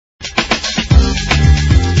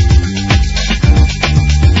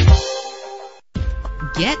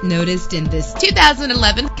get noticed in this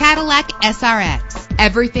 2011 Cadillac SRX.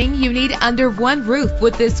 Everything you need under one roof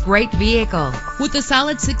with this great vehicle. With a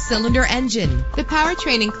solid 6-cylinder engine, the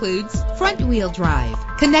powertrain includes front-wheel drive,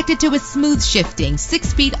 connected to a smooth shifting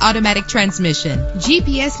 6-speed automatic transmission.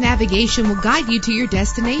 GPS navigation will guide you to your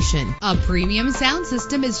destination. A premium sound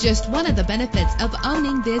system is just one of the benefits of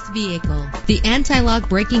owning this vehicle. The anti-lock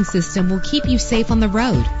braking system will keep you safe on the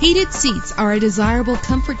road. Heated seats are a desirable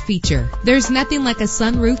comfort feature. There's nothing like a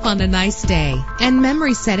sunroof on a nice day. And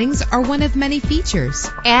memory settings are one of many features.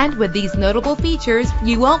 And with these notable features,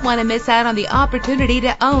 you won't want to miss out on the opportunity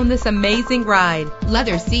to own this amazing ride.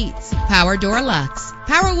 Leather seats, power door locks,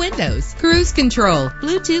 power windows, cruise control,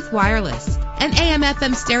 Bluetooth wireless, an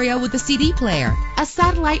AM/FM stereo with a CD player, a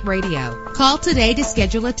satellite radio. Call today to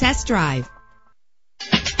schedule a test drive.